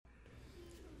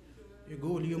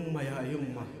يقول يمه يا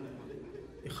يمه،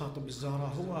 يخاطب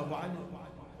الزهراء، هو أبو علي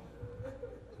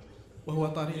وهو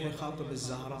طريق يخاطب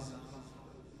الزهراء.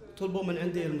 طلبوا من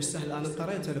عندي المستهل، أنا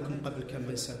قريته لكم قبل كم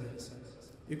من سنة.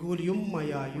 يقول يمه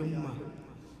يا يمه،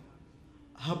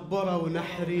 هبروا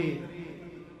نحري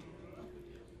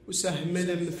وسهم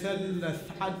المثلث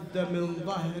عدى من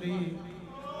ظهري،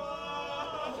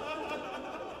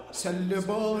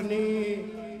 سلبوني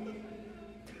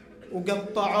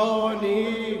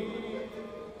وقطعوني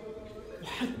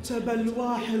وحتى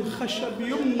بلواح الخشب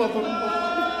يمه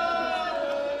ضربوني.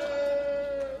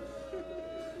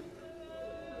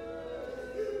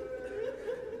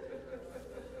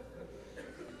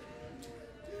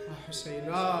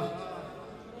 حسيناه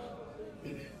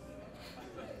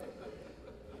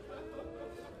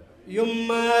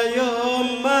يما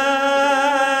يما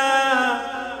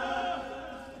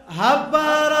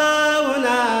هبروا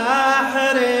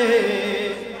نحري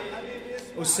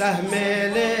وسهم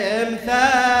المثلث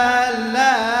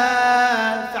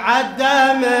عدى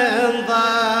من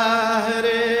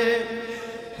ظهري.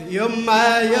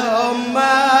 يما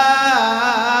يما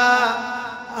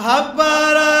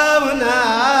هبروا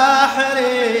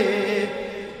نحري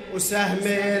وسهم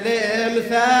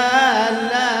المثلث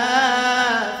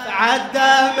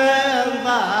عدى من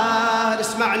ظهر.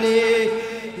 اسمعني،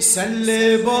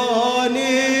 سلبوني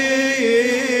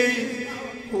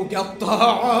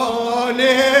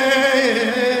وقطعوني،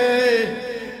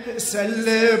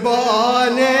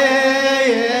 سلبوني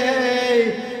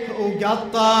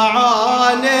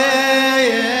وقطعوني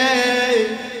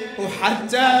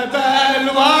وحتى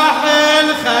بلواح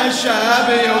الخشب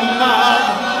يما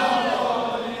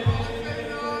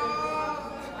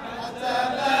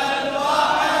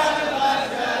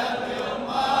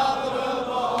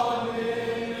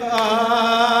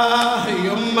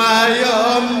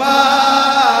يما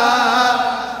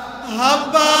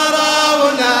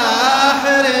هبروا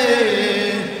نحري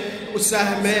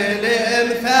وسهم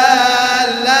المثلث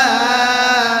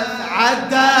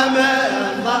عدى من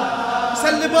ظهري.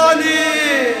 سلبوني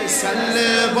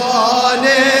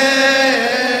سلبوني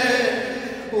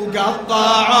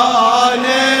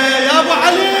وقطعوني يا ابو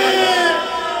علي،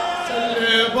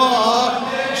 سلبوني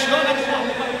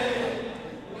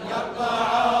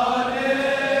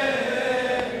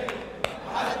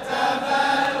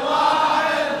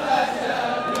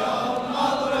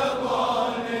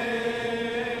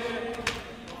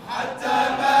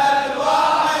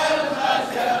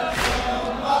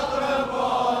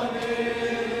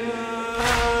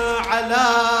على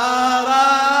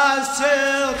راس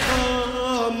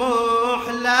الطموح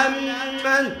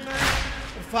لما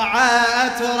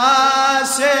رفعت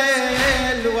راس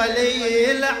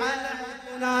الولي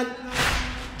العنان،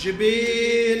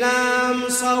 جبينا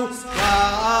مصوب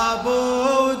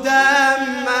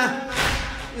ودمه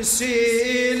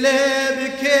يسيل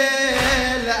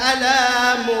بكل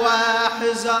ألم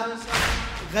وحزن،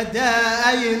 غدا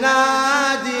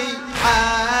ينادي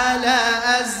على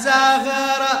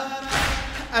الزهرة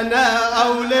أنا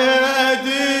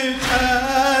أولادي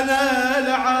أنا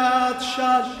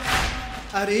العطشان،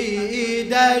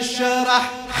 أريد أشرح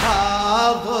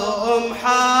هضم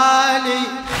حالي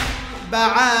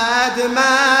بعد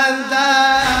ما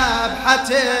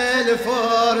ذبحت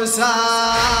الفرسان،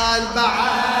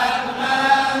 بعد ما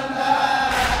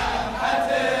ذبحت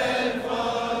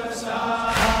الفرسان.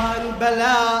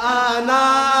 بلا أنا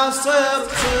صرت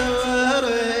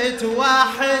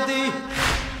وحدي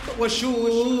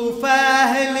واشوف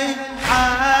اهلي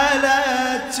على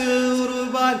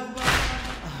التربان،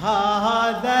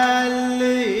 هذا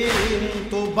اللي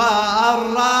انطبع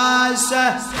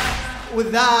راسه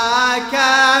وذاك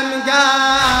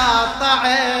مقاطع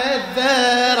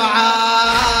الذرعان،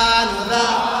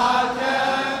 ذاك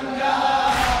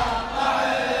مقاطع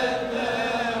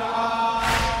الذرعان.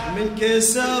 من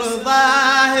كسر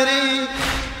ظهري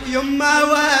يما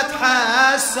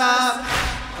واتحسر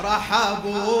راح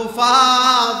ابو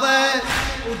فاضل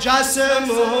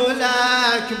وجسمه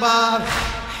الاكبر،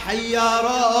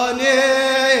 حيروني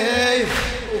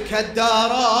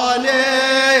وكدروني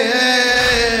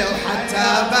وحتى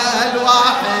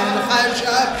بلواح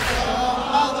الخشب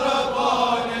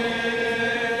اضربوني،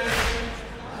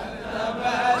 حتى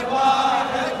بلواح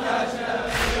الخشب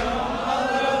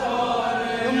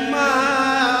اضربوني. يما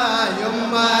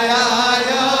يما يا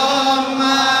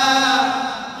يما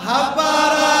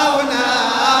هبروا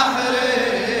نحري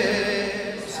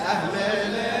سهم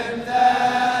المثلث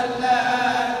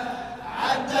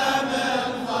عدى من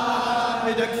ظهري.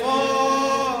 ايدك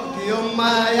فوق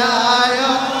يما يا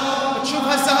يما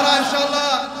تشوفها السهرة ان شاء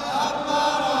الله.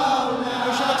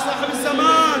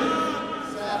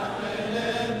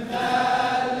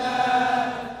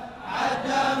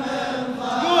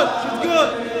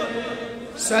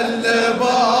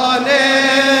 سلبوني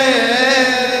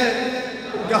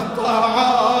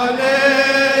قطعوني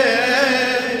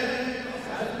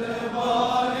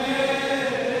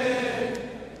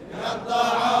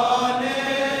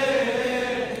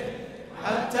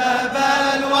حتى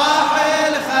بالواح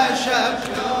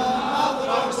الخشب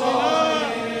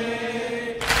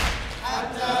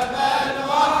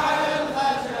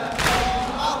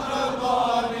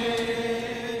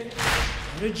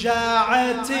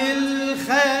رجعت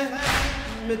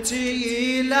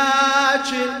الخيمتي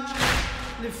لكن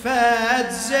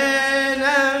لفت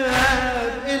زينب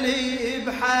إلي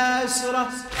بحسرة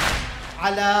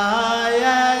على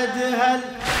يدها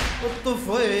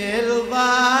الطفل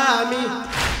ضامي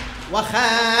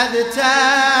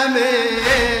واخذته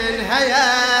منها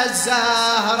يا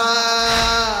الزهرة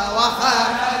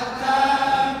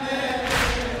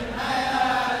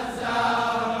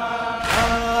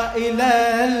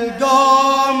إلى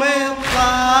القوم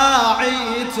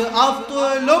طاعت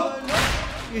أطلب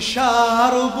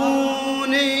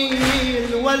يشاربوني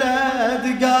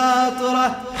الولد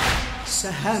قطرة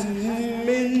سهم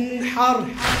من حر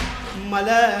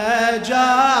ملا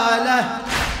جاله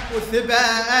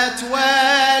وثبت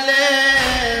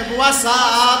ولي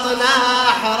بوسط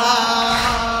نحره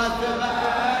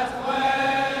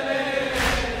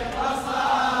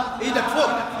ايدك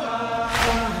فوق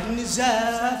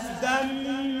نزف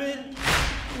دم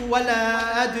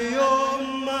الولد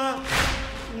يمه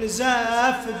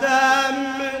نزف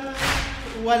دم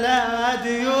الولد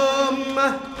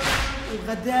يمه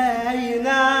غدا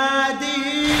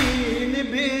يناديني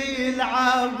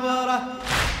بالعبره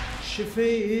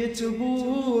شفيت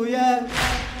ابويا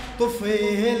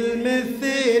طفل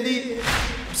مثلي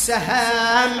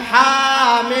بسهم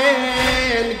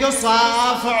حامل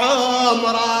قصف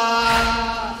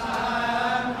عمره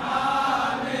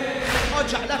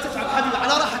ارجع لا تتعب حبيبي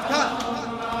على راحتك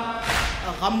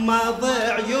غمض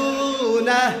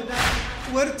عيونه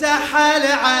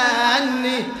وارتحل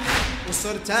عني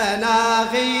وصرت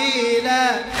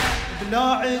اناغيله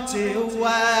بلوعتي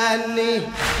واني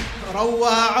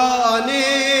روعوني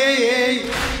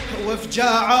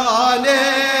وفجعوني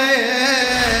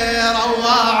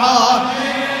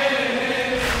روعوني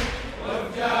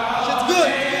شو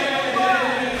تقول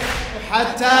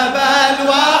حتى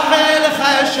بالواح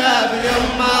الخشب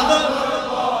يما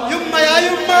يما يا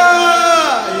يما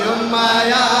يما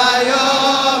يا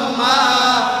يما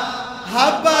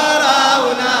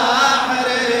هبروا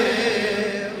نحري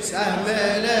وسهم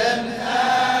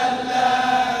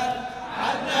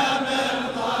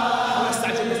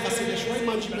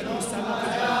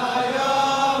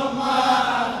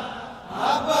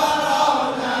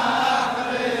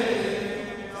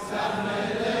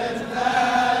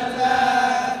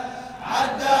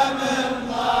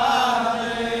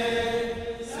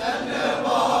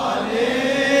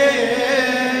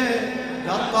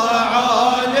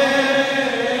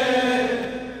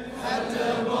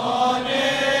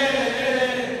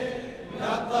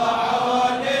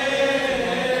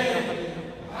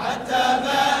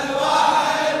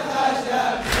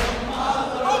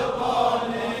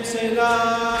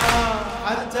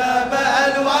حتى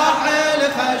بالواح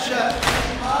الخشب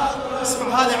اسمع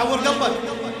هذا يعور قلبك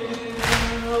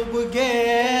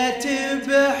وبقيت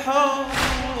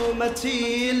بحومتي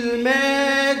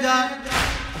الميدان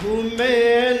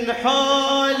ومن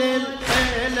حول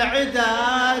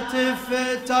العدا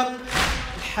تفتر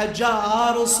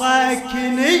الحجار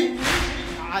صكني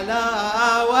على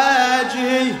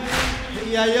وجهي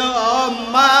يا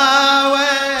يما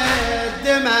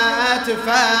والدمع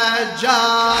تفجر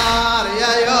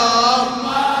يا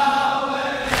يما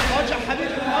رجع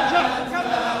حبيبي رجع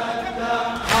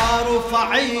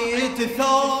رفعيت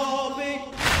ثوبي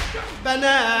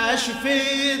بناش في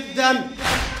الدم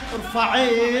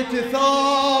رفعيت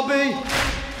ثوبي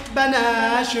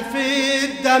بناش في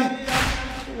الدم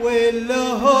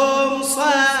والهم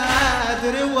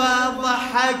صدري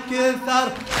وضحك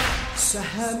كثر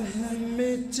سهم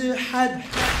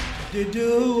متحدد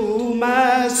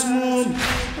ومسموم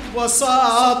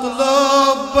وسط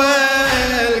لب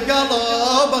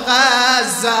القلب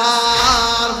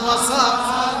غزار وسط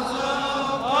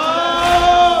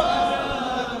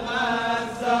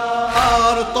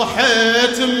غزار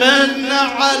طحت من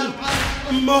على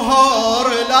المهور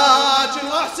لكن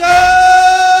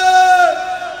احسن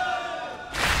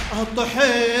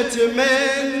طحت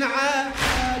من على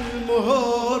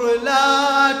المهور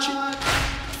لكن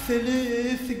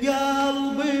ثلث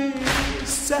قلبي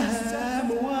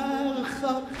السهم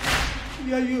وخر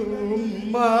يا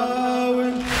يما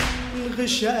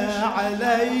والغشا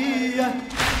علي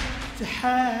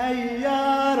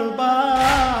تحير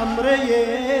بامري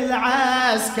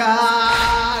العسكر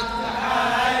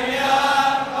تحير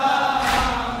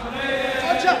بامري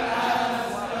العسكر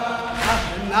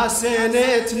الناس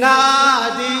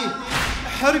تنادي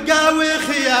حرقة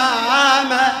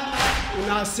وخيامة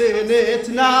وناس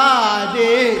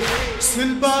تنادي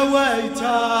سلبة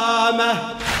ويتامة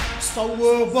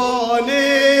صوبوني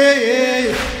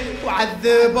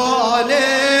وعذبوني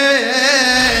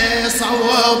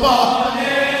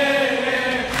صوبوني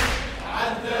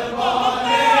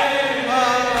وعذبوني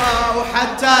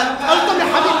وحتى الطم يا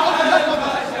حبيبي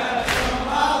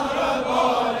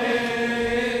اضربوني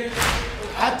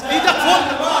حتى ايدك فوق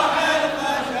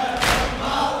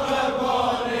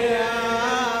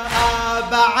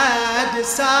بعد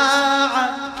ساعة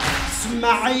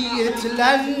سمعيت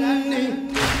لني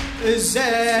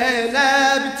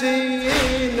زينب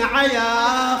تنعيا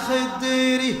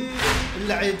خدري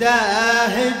العدا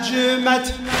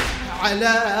هجمت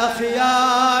على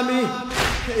خيامي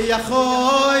يا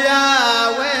خويا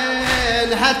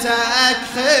وين هتك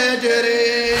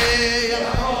خدري يا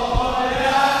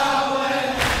خويا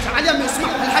وين تعال يا اسمع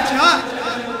الحكي ها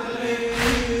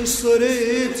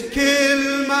صرت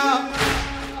كلمة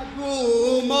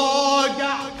أقوم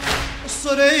أوقع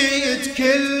صرت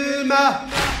كلمة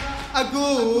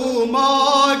أقوم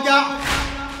أوقع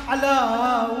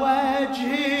على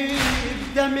وجهي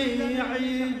بدمع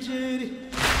يجري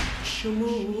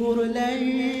الشمور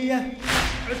ليا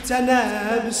اعتنى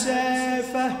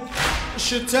بسيفه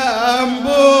شتم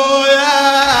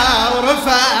بويا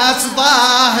ورفعت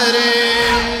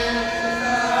ظهري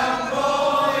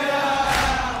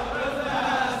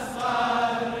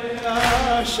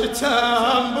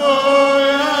شتم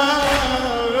بويا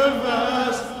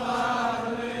ورفعت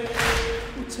ظهري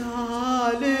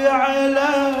وتالي على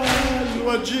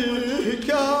الوجه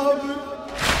كابل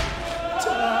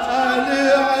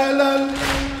تالي على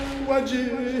الوجه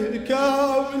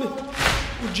كابل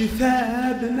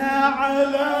وجثابنا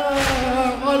على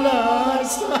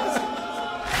اساس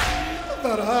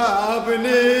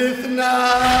ضربني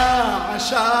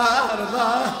 12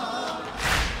 ضرب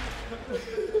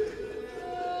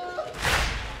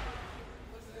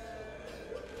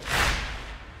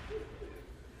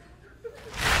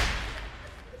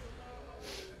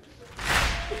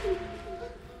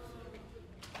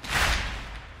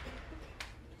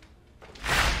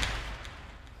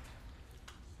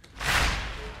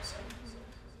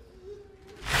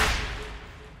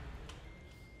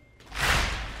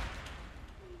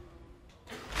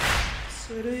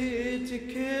صرت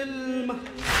كلمة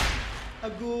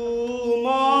أقوم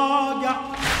أوقع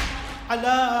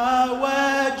على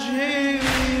وجهي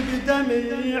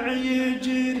بدمع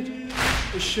يجري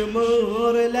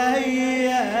الشمر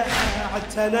ليا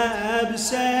اعتنى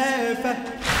بسيفه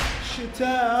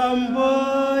شتم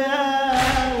بويا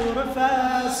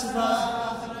ورفع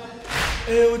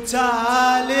صدري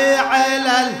وتالي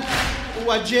على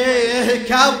الوجه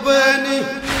كبني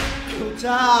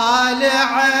وتالي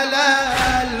على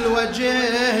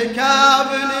الوجه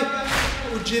كابني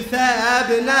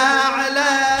وجثابنا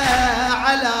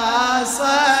على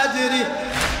صدري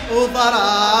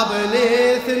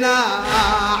وضربني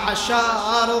 12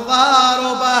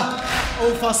 ضربة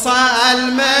وفصل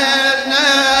من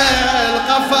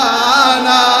القفا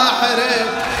نحري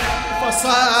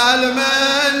فصل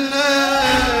من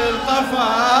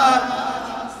القفا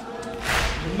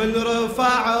من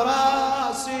رفع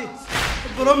راسي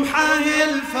برمحه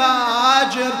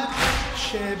الفاجر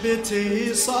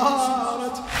شيبتي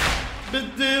صارت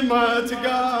بالدمع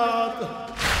تقاطع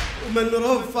ومن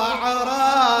رفع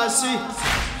راسي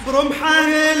برمحه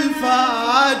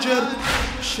الفاجر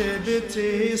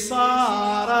شيبتي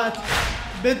صارت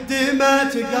بالدمع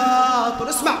تقاطر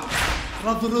اسمع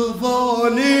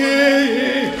رضرضوني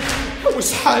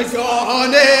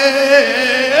واسحقوني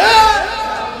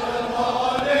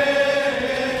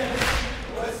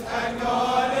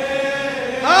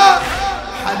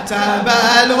حتى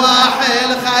بالواح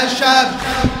الخشب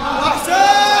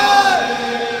وحسين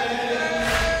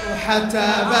وحتى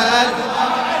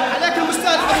عليك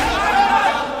المستاذ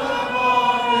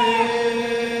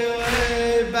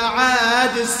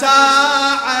بعد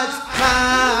ساعة ما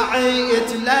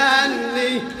عيت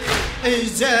لاني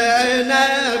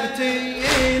زينب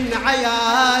تنعيا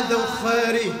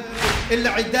ذخري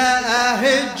العدا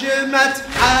هجمت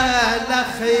على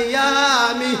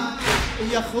خيامي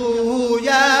يا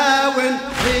خويا وين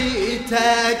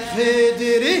ريتك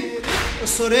خدري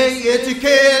صريت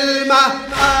كلمة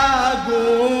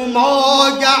أقوم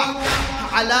أوقع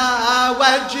على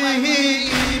وجهي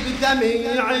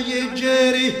بدمع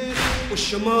يجري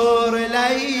والشمر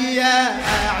لي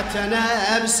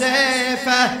اعتنى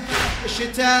بسيفه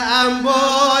شتم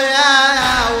بويا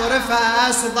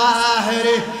ورفس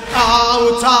ظهري او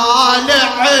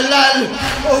طالع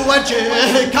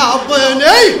الوجه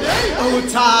كابني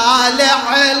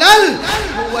وطالع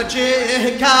الوجه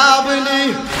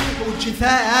كابني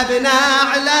وجثبنا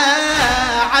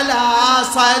على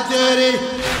صدري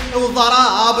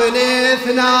وضربني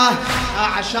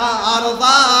 12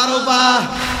 ضربة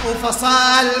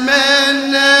وفصل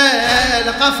من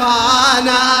القفا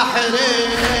نحري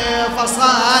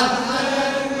فصل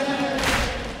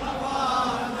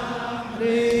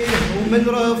ومن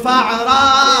رفع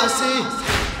راسي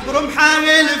برمحه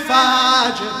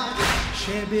الفاجر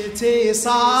شبتي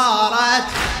صارت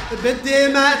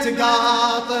بالدمى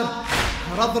تقاطر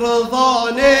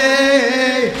رضرضوني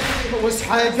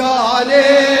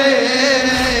واسحقوني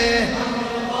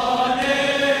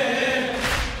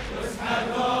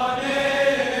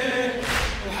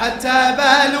وحتى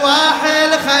بالواح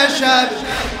الخشب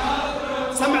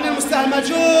سمعني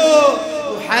المستهمجون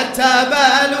وحتى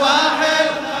بالواح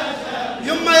الخشب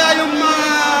يما يا يما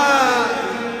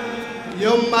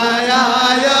يما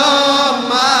يا